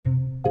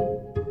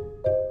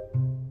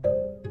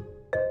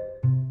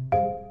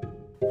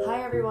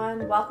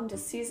welcome to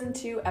Season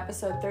 2,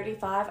 Episode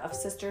 35 of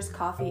Sisters,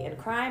 Coffee, and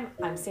Crime.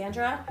 I'm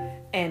Sandra.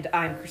 And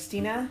I'm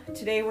Christina.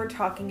 Today we're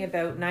talking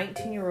about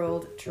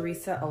 19-year-old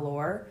Theresa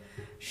Allore.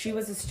 She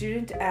was a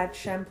student at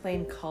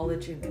Champlain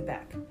College in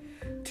Quebec.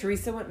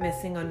 Theresa went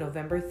missing on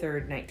November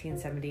 3rd,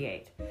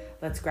 1978.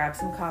 Let's grab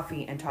some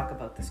coffee and talk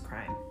about this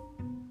crime.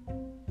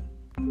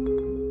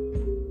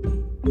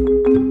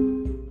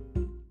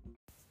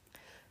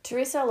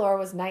 Theresa Allore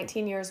was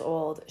 19 years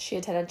old. She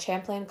attended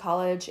Champlain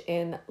College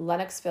in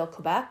Lennoxville,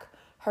 Quebec.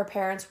 Her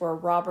parents were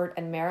Robert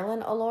and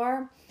Marilyn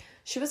Allore.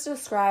 She was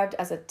described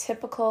as a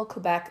typical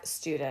Quebec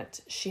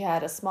student. She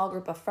had a small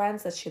group of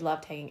friends that she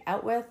loved hanging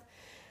out with,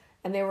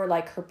 and they were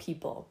like her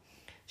people.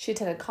 She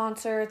attended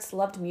concerts,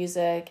 loved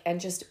music, and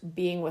just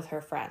being with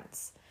her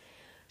friends.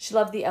 She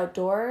loved the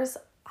outdoors,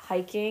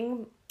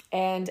 hiking,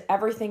 and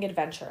everything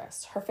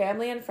adventurous. Her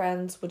family and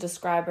friends would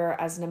describe her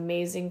as an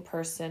amazing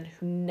person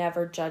who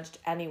never judged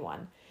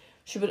anyone.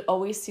 She would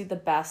always see the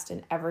best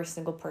in every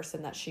single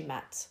person that she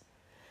met.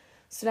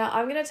 So now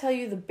I'm going to tell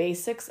you the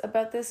basics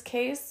about this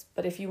case,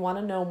 but if you want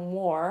to know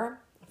more,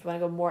 if you want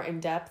to go more in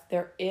depth,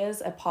 there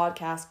is a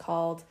podcast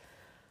called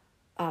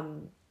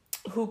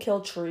Who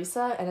Killed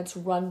Theresa, and it's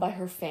run by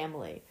her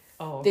family.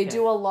 Oh, okay. They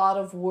do a lot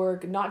of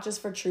work, not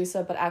just for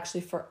Theresa, but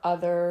actually for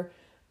other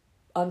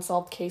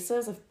unsolved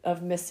cases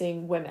of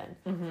missing women.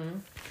 Mm-hmm.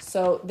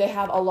 So they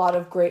have a lot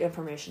of great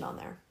information on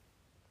there.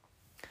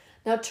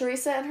 Now,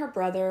 Theresa and her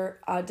brother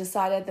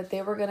decided that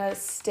they were going to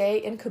stay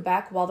in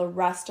Quebec while the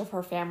rest of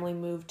her family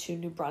moved to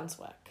New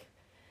Brunswick.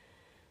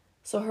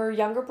 So her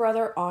younger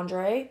brother,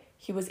 Andre,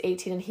 he was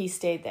 18 and he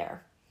stayed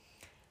there.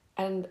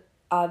 And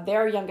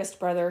their youngest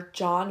brother,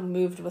 John,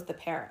 moved with the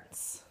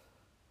parents.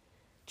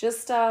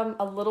 Just a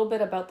little bit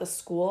about the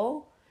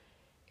school.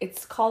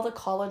 It's called a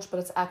college, but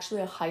it's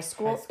actually a high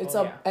school.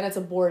 And it's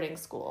a boarding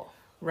school.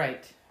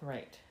 Right.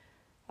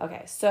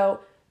 Okay,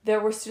 so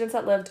there were students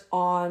that lived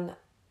on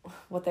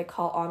what they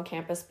call on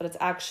campus, but it's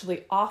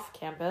actually off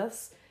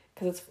campus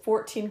because it's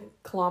 14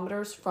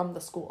 kilometers from the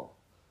school.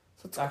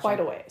 So it's quite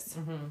a ways.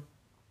 Mm-hmm.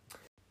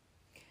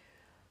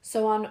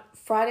 So on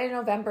Friday,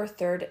 November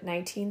 3rd,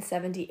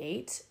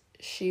 1978,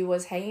 she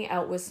was hanging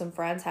out with some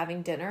friends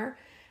having dinner.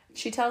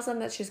 She tells them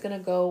that she's going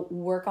to go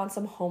work on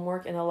some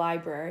homework in the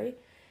library,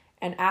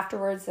 and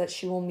afterwards that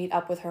she will meet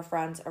up with her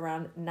friends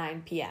around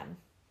 9 p.m.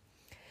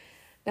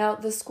 Now,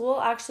 the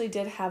school actually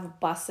did have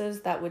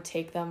buses that would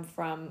take them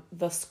from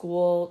the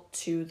school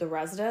to the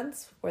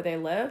residence where they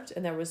lived,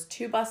 and there was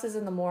 2 buses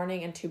in the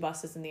morning and 2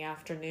 buses in the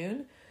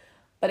afternoon.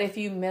 But if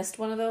you missed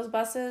one of those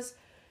buses,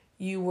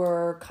 you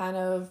were kind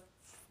of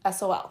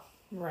SOL.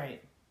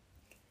 Right.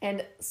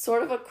 And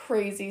sort of a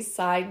crazy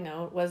side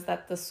note was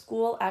that the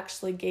school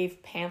actually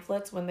gave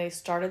pamphlets when they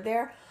started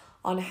there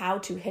on how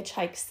to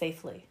hitchhike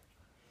safely.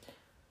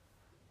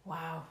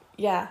 Wow.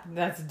 Yeah.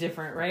 That's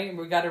different, right?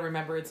 We got to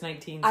remember it's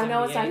 1978. I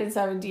know it's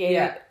 1978.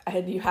 Yeah.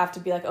 And you have to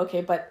be like,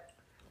 okay, but...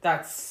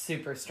 That's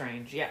super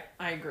strange. Yeah,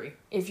 I agree.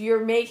 If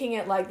you're making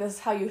it like this is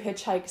how you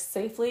hitchhike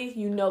safely,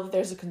 you know that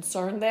there's a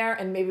concern there,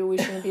 and maybe we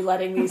shouldn't be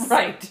letting these...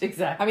 Right,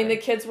 exactly. I mean, the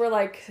kids were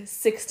like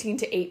 16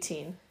 to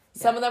 18. Yeah.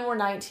 Some of them were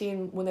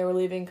 19 when they were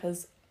leaving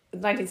because in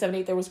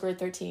 1978 there was grade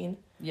 13.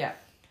 Yeah.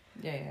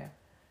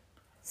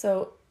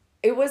 So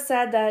it was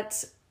said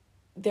that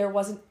there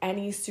wasn't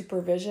any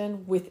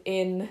supervision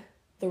within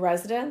the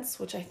residence,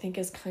 which I think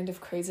is kind of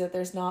crazy that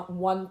there's not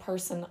one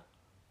person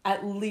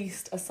at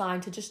least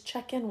assigned to just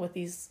check in with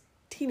these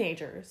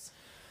teenagers.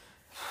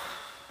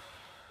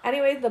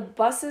 Anyway, the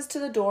buses to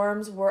the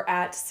dorms were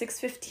at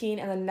 6:15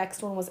 and the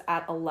next one was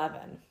at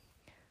 11.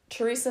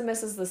 Theresa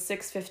misses the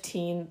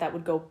 6:15 that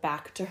would go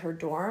back to her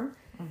dorm.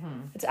 Mm-hmm.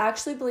 It's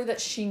actually believed that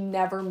she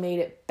never made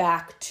it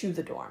back to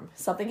the dorm.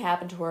 Something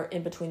happened to her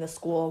in between the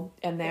school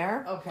and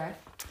there. Okay.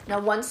 Now,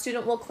 one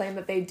student will claim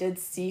that they did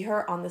see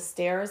her on the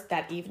stairs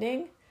that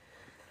evening,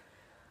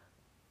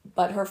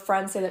 but her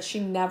friends say that she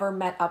never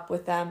met up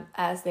with them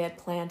as they had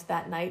planned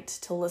that night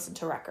to listen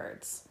to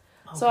records.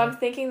 Okay. So I'm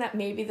thinking that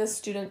maybe this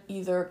student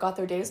either got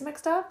their days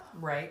mixed up.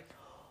 Right.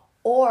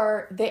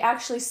 Or they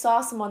actually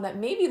saw someone that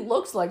maybe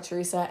looked like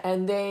Theresa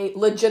and they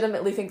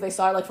legitimately think they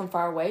saw her like from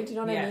far away. Do you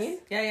know what I mean?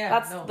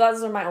 Yeah.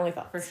 Those are my only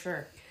thoughts. For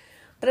sure.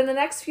 But in the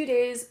next few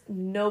days,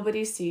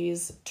 nobody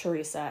sees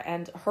Theresa,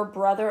 and her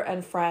brother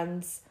and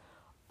friends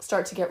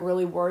start to get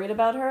really worried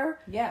about her.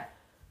 Yeah.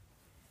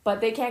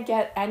 But they can't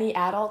get any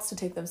adults to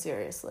take them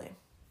seriously.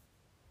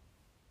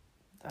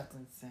 That's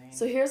insane.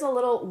 So here's a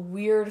little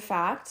weird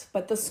fact,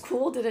 but the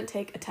school didn't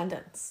take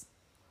attendance.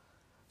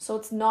 So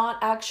it's not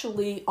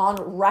actually on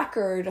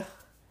record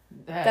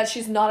that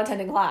she's not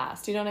attending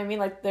class. Do you know what I mean?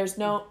 Like, there's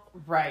no...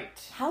 Right.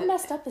 How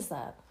messed up is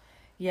that?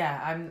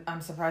 Yeah,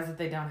 I'm surprised that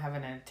they don't have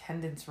an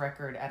attendance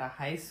record at a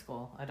high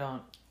school.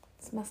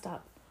 It's messed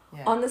up.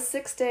 Yeah. On the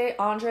 6th day,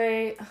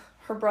 Andre,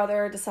 her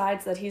brother,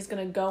 decides that he's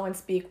going to go and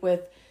speak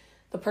with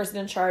the person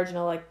in charge. You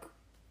know, like...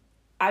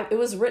 it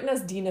was written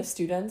as Dean of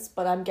Students,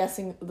 but I'm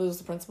guessing this was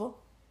the principal.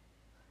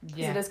 Yeah.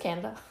 Because it is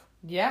Canada.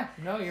 Yeah.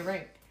 No, you're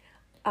right.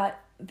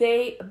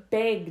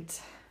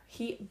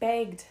 He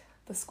begged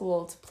the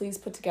school to please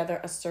put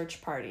together a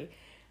search party.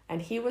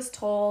 and he was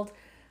told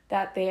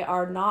that they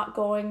are not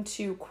going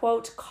to,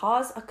 quote,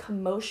 cause a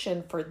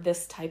commotion for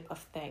this type of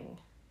thing.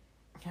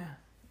 Yeah,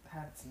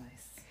 that's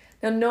nice.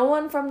 Now, no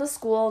one from the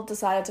school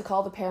decided to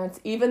call the parents,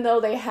 even though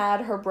they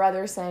had her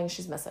brother saying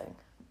she's missing.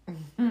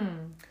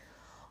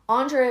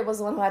 Andre was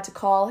the one who had to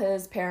call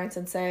his parents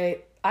and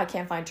say, I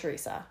can't find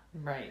Theresa.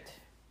 Right.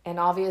 And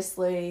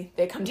obviously,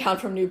 they come down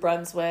from New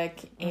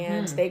Brunswick,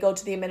 and they go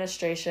to the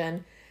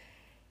administration.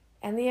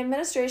 And the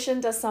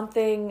administration does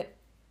something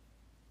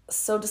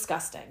so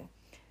disgusting.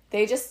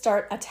 They just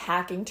start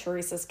attacking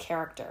Theresa's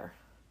character.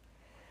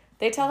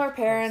 They tell her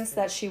parents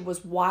that she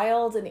was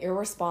wild and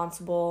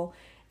irresponsible,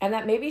 and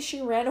that maybe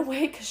she ran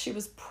away because she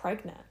was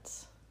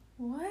pregnant.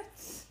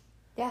 What?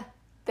 Yeah.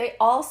 They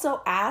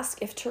also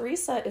ask if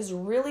Theresa is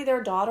really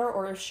their daughter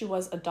or if she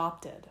was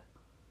adopted.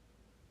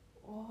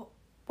 Well,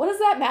 what does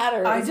that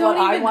matter? I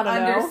don't even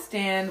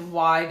understand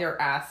why they're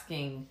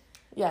asking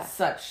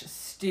such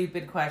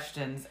stupid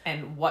questions,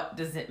 and what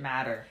does it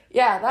matter?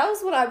 Yeah, that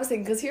was what I was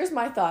thinking, because here's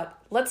my thought.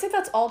 Let's say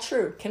that's all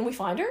true. Can we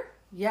find her?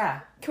 Yeah.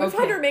 Can we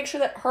find her and make sure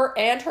that her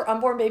and her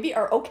unborn baby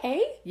are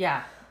okay?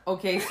 Yeah.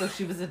 Okay, so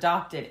she was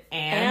adopted,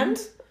 and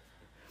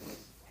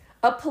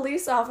a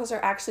police officer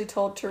actually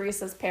told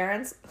Theresa's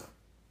parents,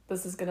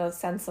 this is going to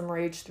send some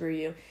rage through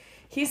you.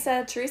 He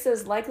said Theresa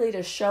is likely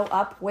to show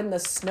up when the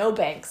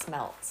snowbanks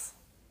melt.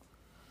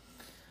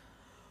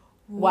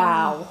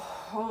 Wow.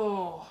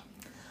 Oh.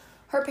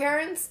 Her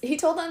parents, he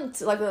told them,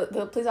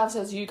 the police officer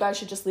says, you guys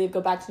should just leave, go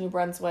back to New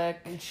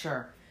Brunswick.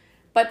 Sure.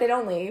 But they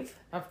don't leave.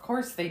 Of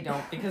course they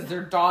don't, because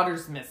their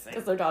daughter's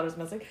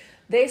missing.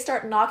 They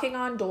start knocking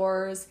on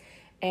doors,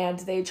 and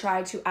they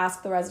try to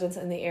ask the residents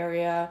in the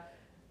area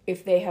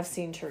if they have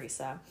seen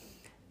Theresa.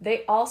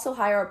 They also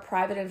hire a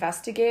private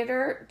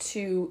investigator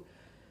to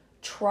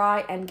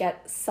try and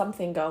get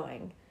something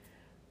going,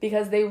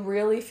 because they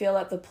really feel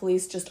that the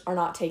police just are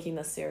not taking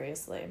this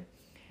seriously.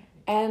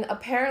 And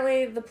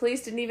apparently the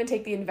police didn't even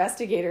take the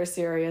investigator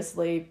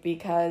seriously,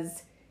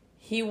 because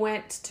he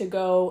went to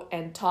go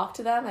and talk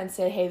to them and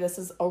say, hey, this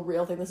is a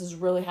real thing. This is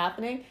really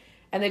happening.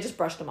 And they just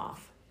brushed him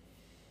off.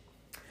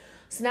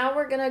 So now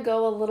we're going to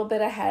go a little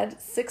bit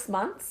ahead, 6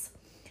 months,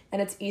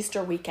 and it's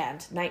Easter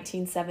weekend,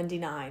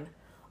 1979.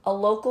 A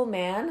local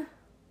man,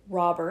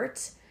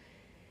 Robert,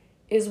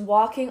 is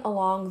walking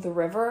along the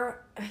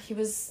river. He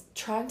was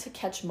trying to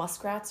catch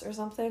muskrats or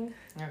something.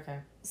 Okay.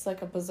 It's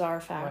like a bizarre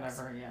fact.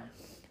 Whatever, yeah.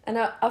 And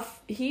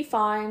he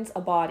finds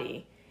a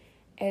body,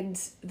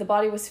 and the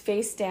body was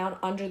face down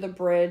under the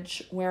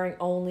bridge, wearing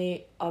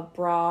only a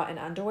bra and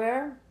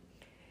underwear.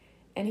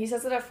 And he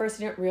says that at first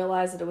he didn't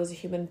realize that it was a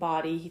human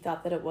body. He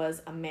thought that it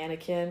was a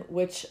mannequin,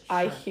 which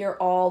I hear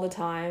all the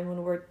time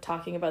when we're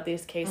talking about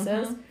these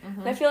cases.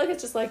 And I feel like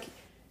it's just like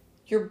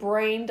your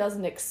brain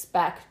doesn't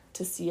expect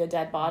to see a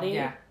dead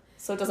body,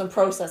 so it doesn't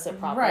process it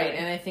properly. Right,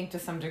 and I think to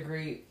some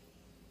degree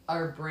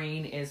our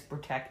brain is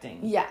protecting.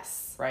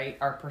 Yes. Right?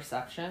 Our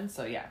perception.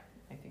 So yeah,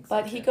 I think so.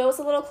 But he goes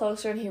a little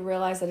closer and he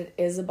realized that it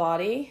is a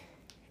body.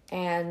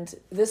 And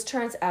this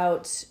turns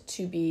out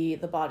to be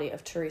the body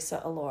of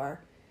Theresa Allore.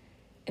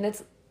 And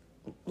it's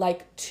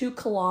like 2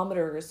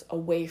 kilometers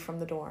away from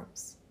the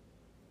dorms.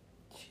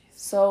 Jeez.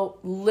 So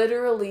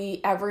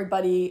literally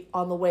everybody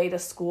on the way to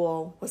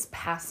school was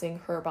passing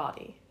her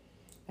body.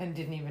 And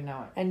didn't even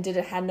know it. And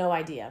had no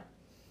idea.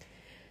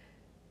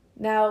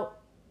 Now,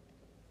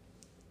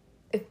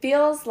 it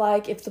feels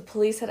like if the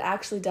police had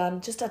actually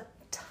done just a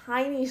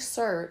tiny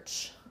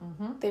search,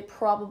 they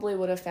probably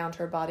would have found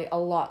her body a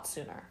lot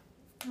sooner.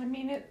 I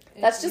mean,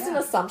 that's just an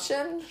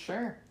assumption.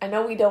 Sure. I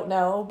know we don't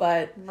know,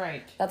 but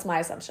that's my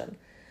assumption.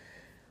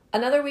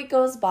 Another week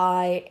goes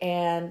by,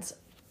 and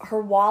her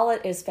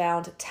wallet is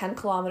found 10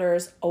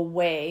 kilometers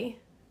away,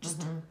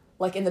 just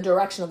like in the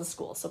direction of the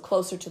school, so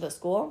closer to the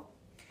school.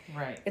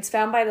 Right. It's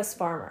found by this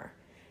farmer.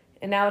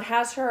 And now it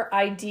has her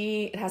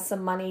ID, it has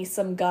some money,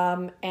 some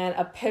gum, and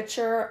a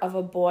picture of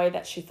a boy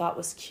that she thought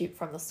was cute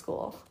from the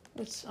school.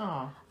 Which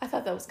I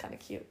thought that was kind of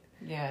cute.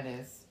 Yeah, it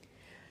is.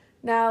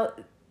 Now,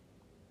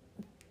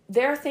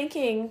 they're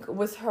thinking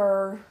with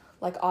her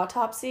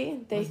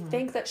autopsy, they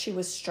think that she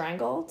was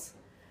strangled.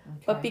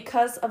 Okay. But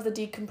because of the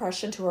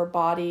decompression to her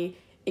body,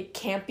 it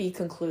can't be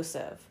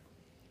conclusive.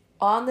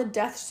 On the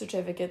death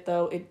certificate,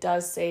 though, it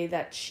does say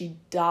that she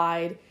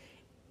died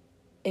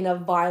in a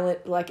violent,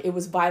 it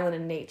was violent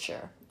in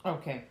nature.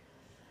 Okay.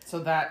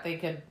 So that they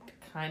could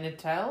kind of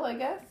tell, I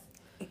guess?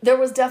 There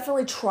was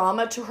definitely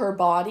trauma to her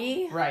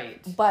body.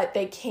 Right. But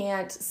they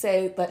can't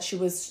say that she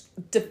was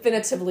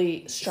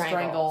definitively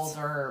strangled.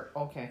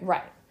 Okay.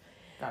 Right.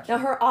 Gotcha. Now,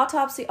 her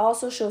autopsy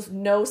also shows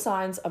no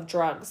signs of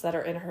drugs that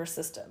are in her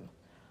system.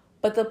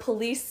 But the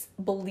police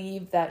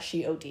believe that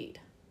she OD'd.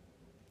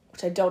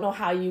 Which I don't know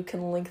how you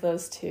can link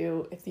those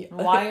two.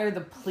 Why are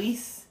the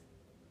police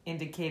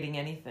indicating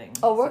anything?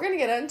 Oh, we're going to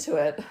get into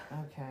it.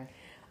 Okay.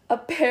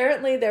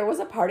 Apparently, there was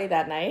a party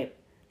that night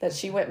that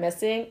she went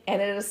missing,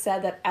 and it is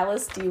said that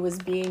LSD was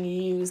being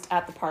used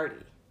at the party.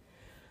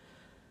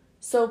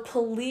 So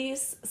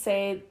police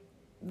say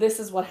this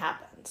is what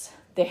happened.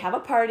 They have a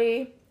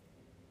party,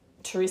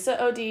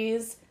 Theresa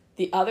ODs,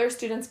 The other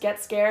students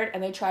get scared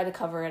and they try to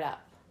cover it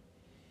up.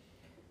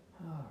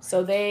 Right.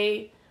 So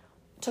they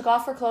took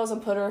off her clothes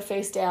and put her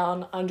face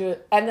down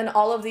under, and then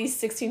all of these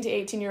 16 to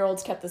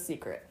 18-year-olds kept the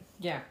secret.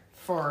 Yeah.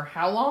 For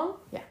how long?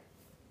 Yeah.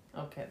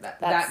 Okay,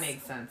 that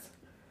makes sense.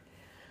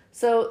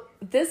 So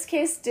this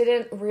case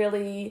didn't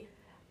really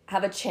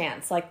have a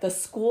chance. Like, the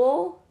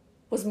school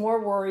was more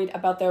worried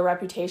about their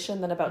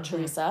reputation than about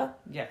Theresa.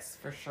 Yes,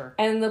 for sure.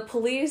 And the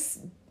police,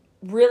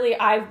 really,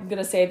 I'm going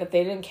to say that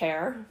they didn't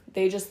care.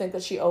 They just think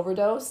that she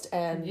overdosed,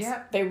 and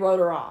they wrote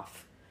her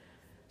off.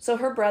 So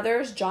her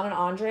brothers, John and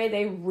Andre,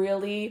 they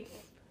really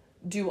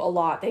do a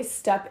lot. They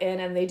step in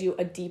and they do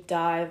a deep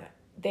dive.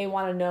 They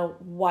want to know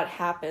what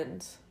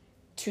happened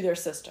to their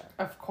sister.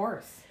 Of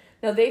course.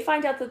 Now, they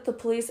find out that the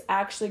police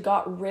actually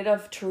got rid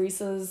of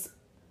Theresa's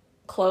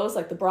clothes,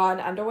 like the bra and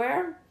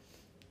underwear,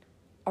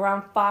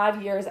 around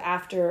 5 years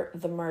after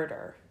the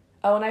murder.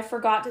 Oh, and I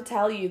forgot to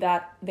tell you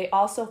that they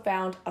also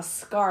found a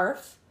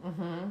scarf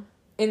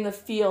in the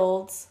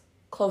fields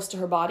close to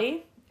her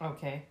body.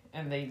 Okay,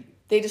 and they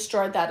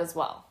destroyed that as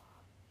well.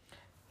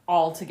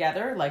 All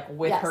together, like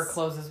with her Yes.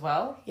 clothes as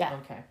well? Yeah.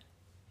 Okay.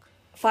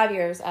 5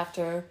 years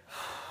after,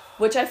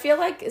 which I feel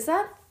like, is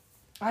that...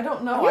 I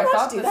don't know. Are you I allowed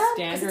thought to do the that?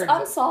 'Cause standard... it's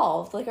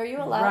unsolved. Like, are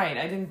you allowed... Right,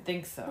 I didn't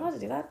think so. allowed to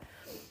do that?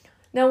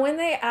 Now, when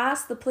they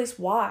asked the police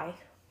why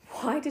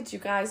did you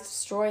guys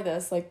destroy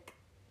this? Like,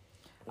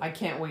 I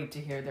can't wait to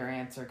hear their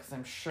answer because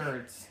I'm sure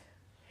it's...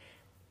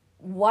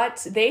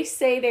 what they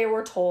say they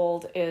were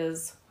told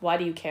is, why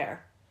do you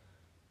care?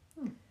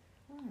 All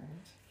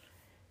right.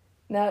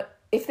 Now,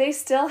 if they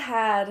still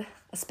had,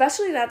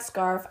 especially that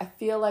scarf, I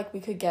feel like we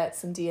could get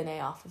some DNA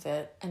off of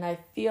it. And I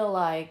feel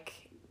like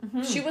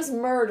she was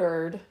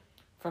murdered.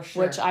 For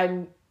sure. Which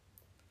I'm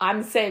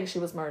saying she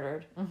was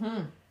murdered.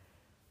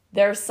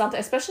 There's something,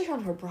 especially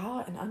on her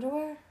bra and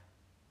underwear.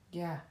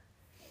 Yeah.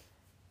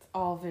 It's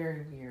all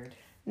very weird.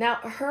 Now,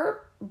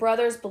 her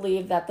brothers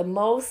believe that the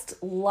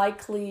most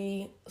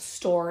likely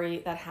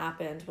story that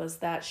happened was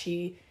that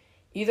she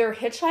either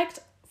hitchhiked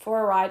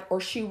for a ride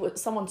or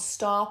someone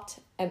stopped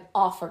and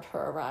offered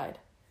her a ride.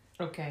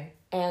 Okay.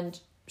 And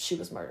she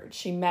was murdered.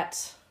 She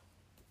met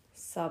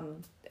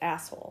some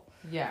asshole.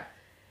 Yeah.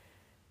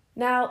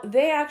 Now,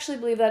 they actually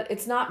believe that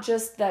it's not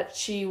just that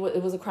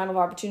it was a crime of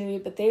opportunity,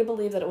 but they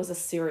believe that it was a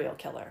serial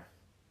killer.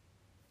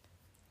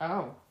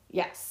 Oh.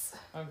 Yes.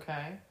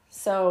 Okay.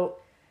 So...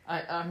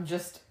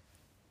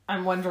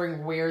 I'm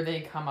wondering where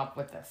they come up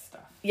with this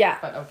stuff. Yeah.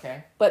 But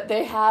okay. But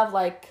they have,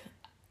 like,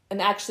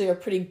 actually a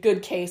pretty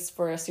good case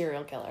for a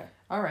serial killer.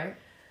 All right.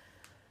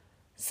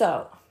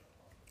 So,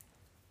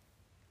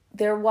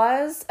 there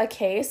was a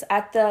case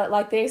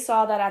they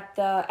saw that at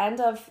the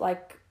end of,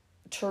 like,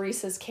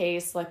 Theresa's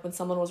case, like, when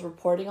someone was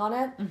reporting on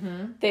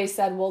it, they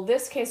said, well,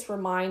 this case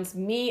reminds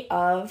me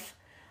of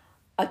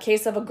a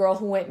case of a girl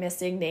who went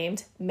missing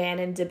named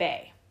Manon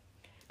DeBay.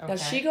 Okay. Now,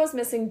 she goes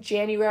missing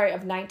January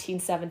of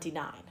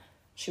 1979.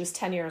 She was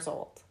 10 years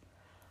old.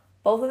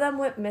 Both of them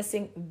went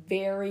missing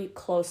very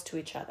close to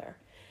each other.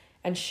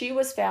 And she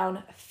was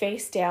found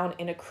face down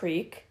in a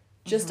creek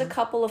just a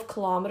couple of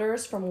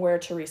kilometers from where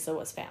Theresa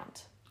was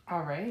found.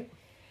 All right.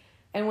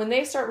 And when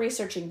they start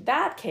researching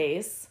that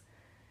case,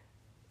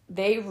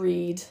 they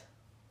read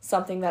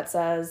something that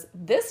says,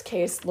 this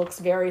case looks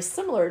very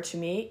similar to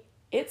me.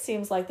 It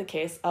seems like the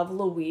case of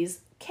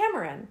Louise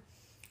Cameron.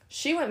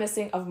 She went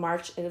missing of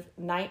March of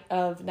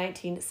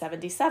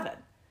 1977.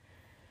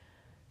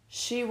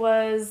 She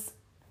was...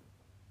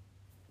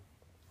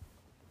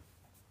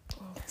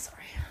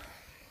 Sorry.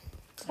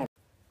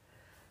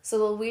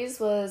 So Louise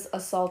was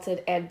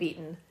assaulted and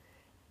beaten,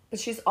 but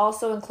she's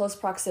also in close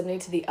proximity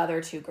to the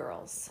other two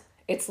girls.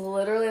 It's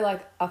literally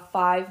like a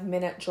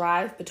 5-minute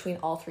drive between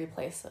all three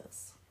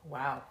places.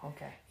 Wow,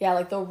 okay. Yeah,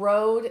 like the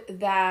road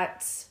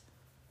that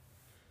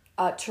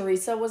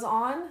Theresa was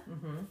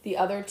on, the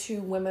other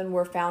two women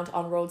were found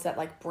on roads that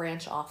like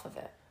branch off of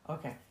it.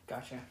 Okay,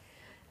 gotcha.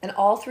 And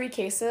all three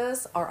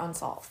cases are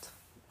unsolved.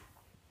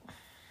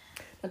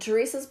 Now,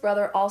 Theresa's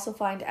brother also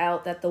find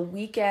out that the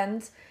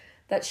weekend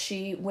that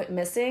she went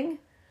missing,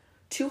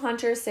 2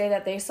 hunters say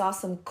that they saw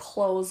some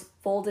clothes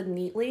folded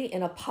neatly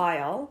in a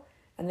pile,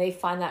 and they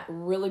find that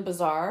really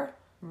bizarre.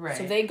 Right.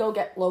 So they go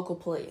get local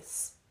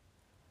police.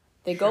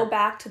 They go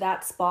back to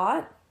that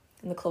spot,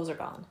 and the clothes are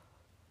gone.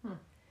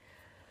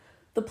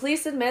 The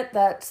police admit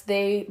that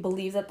they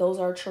believe that those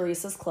are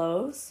Theresa's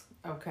clothes.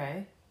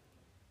 Okay.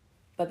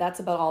 But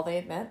that's about all they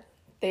admit.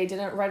 They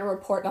didn't write a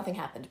report. Nothing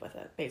happened with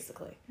it,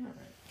 basically. All right.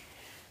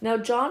 Now,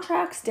 John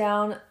tracks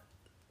down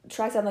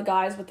the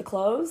guys with the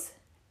clothes,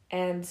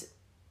 and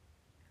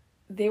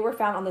they were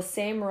found on the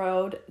same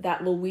road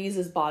that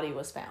Louise's body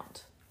was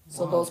found.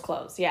 So those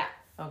clothes, yeah.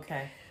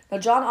 Okay. Now,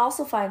 John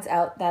also finds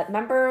out that,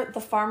 remember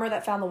the farmer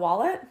that found the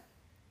wallet?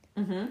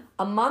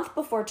 A month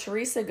before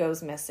Theresa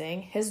goes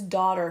missing, his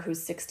daughter,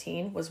 who's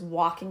 16, was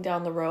walking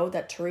down the road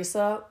that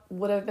Theresa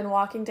would have been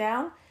walking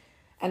down,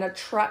 and a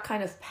truck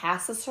kind of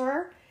passes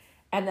her,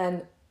 and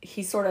then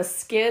he sort of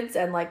skids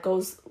and like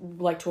goes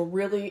like to a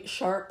really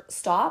sharp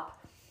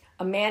stop.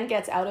 A man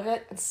gets out of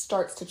it and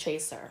starts to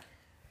chase her.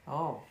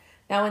 Oh.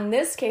 Now, in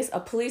this case, a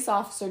police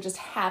officer just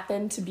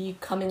happened to be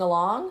coming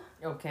along.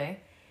 Okay.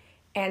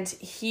 And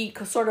he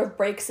sort of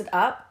breaks it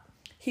up.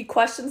 He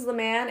questions the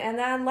man and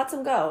then lets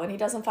him go. And he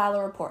doesn't file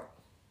a report.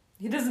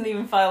 He doesn't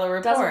even file a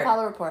report. Doesn't file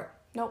a report.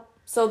 Nope.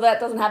 So that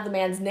doesn't have the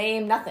man's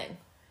name, nothing.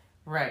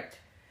 Right.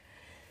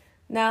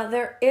 Now,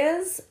 there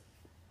is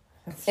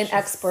an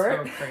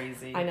expert. So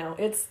crazy. I know.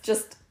 It's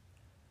just,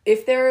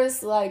 if there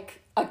is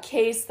like a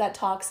case that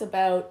talks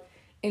about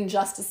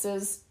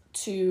injustices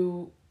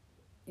to,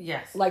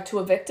 yes, like to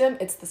a victim,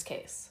 it's this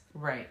case.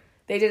 Right.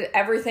 They did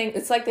everything.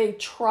 It's like they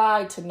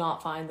tried to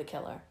not find the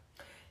killer.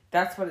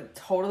 That's what it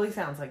totally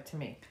sounds like to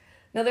me.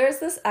 Now, there's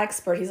this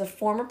expert. He's a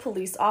former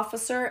police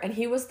officer, and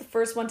he was the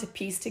first one to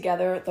piece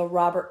together the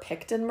Robert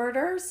Pickton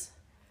murders.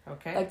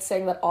 Okay. Like,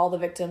 saying that all the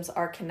victims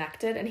are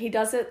connected. And he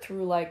does it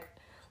through, like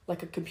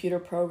a computer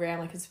program.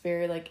 Like, it's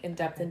very, like,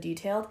 in-depth and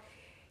detailed.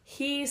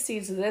 He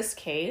sees this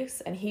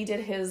case, and he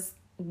did his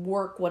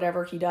work,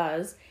 whatever he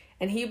does,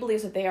 and he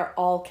believes that they are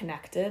all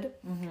connected.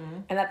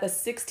 Mm-hmm. And that the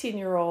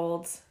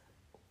 16-year-olds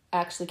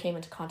actually came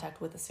into contact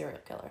with a serial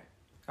killer.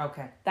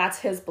 Okay. That's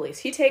his beliefs.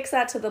 He takes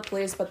that to the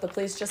police, but the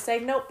police just say,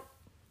 nope.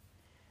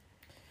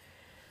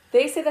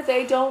 They say that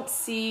they don't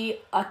see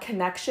a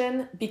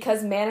connection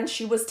because, man,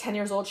 she was 10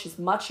 years old. She's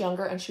much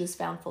younger, and she was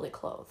found fully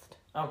clothed.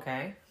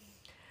 Okay.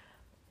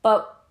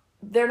 But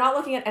they're not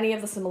looking at any of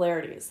the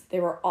similarities.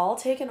 They were all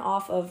taken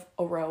off of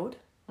a road.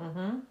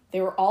 Mm-hmm. They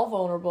were all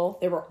vulnerable.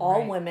 They were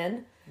all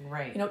women.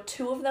 Right. You know,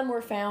 2 of them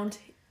were found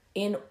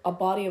in a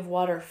body of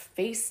water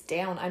face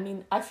down. I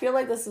mean, I feel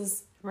like this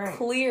is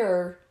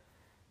clear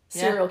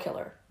serial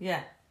killer.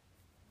 Yeah.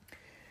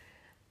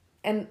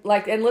 And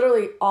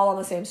literally all on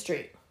the same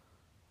street.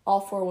 All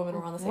 4 women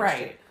were on the same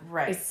street.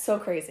 Right. It's so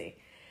crazy.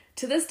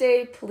 To this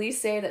day, police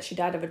say that she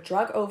died of a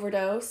drug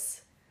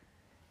overdose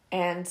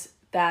and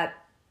that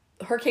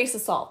her case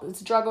is solved. It's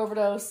a drug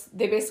overdose.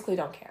 They basically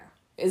don't care.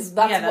 That's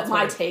what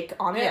my take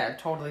on it. Yeah, it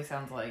totally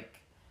sounds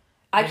like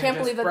I can't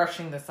believe that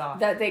brushing this off.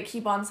 That they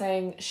keep on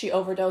saying she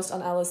overdosed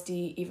on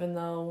LSD even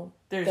though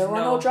there were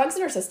no drugs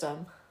in her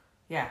system.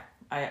 Yeah.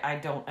 I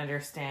don't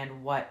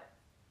understand what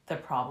the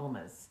problem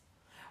is.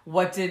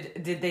 What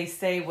did they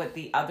say what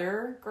the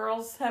other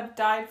girls have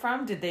died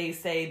from? Did they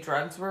say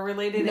drugs were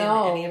related in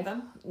any of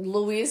them?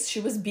 Louise, she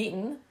was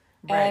beaten.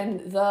 Right.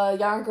 And the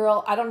young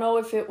girl, I don't know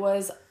if it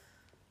was,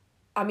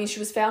 I mean, she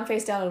was found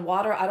face down in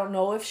water. I don't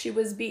know if she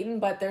was beaten,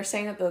 but they're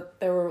saying that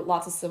there were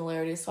lots of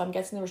similarities. So I'm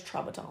guessing there was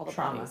trauma to all the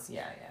bodies.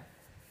 Yeah.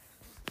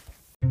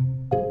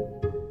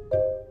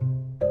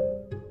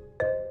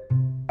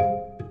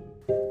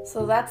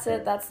 So that's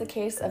it. That's the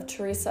case of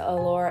Theresa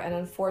Allore, and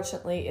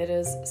unfortunately, it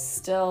is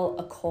still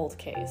a cold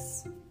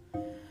case.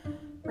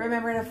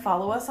 Remember to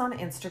follow us on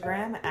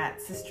Instagram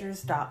at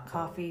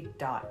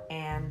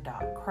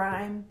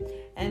sisters.coffee.and.crime,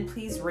 and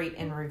please rate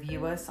and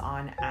review us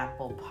on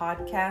Apple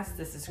Podcasts.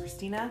 This is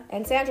Christina.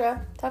 And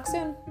Sandra. Talk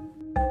soon.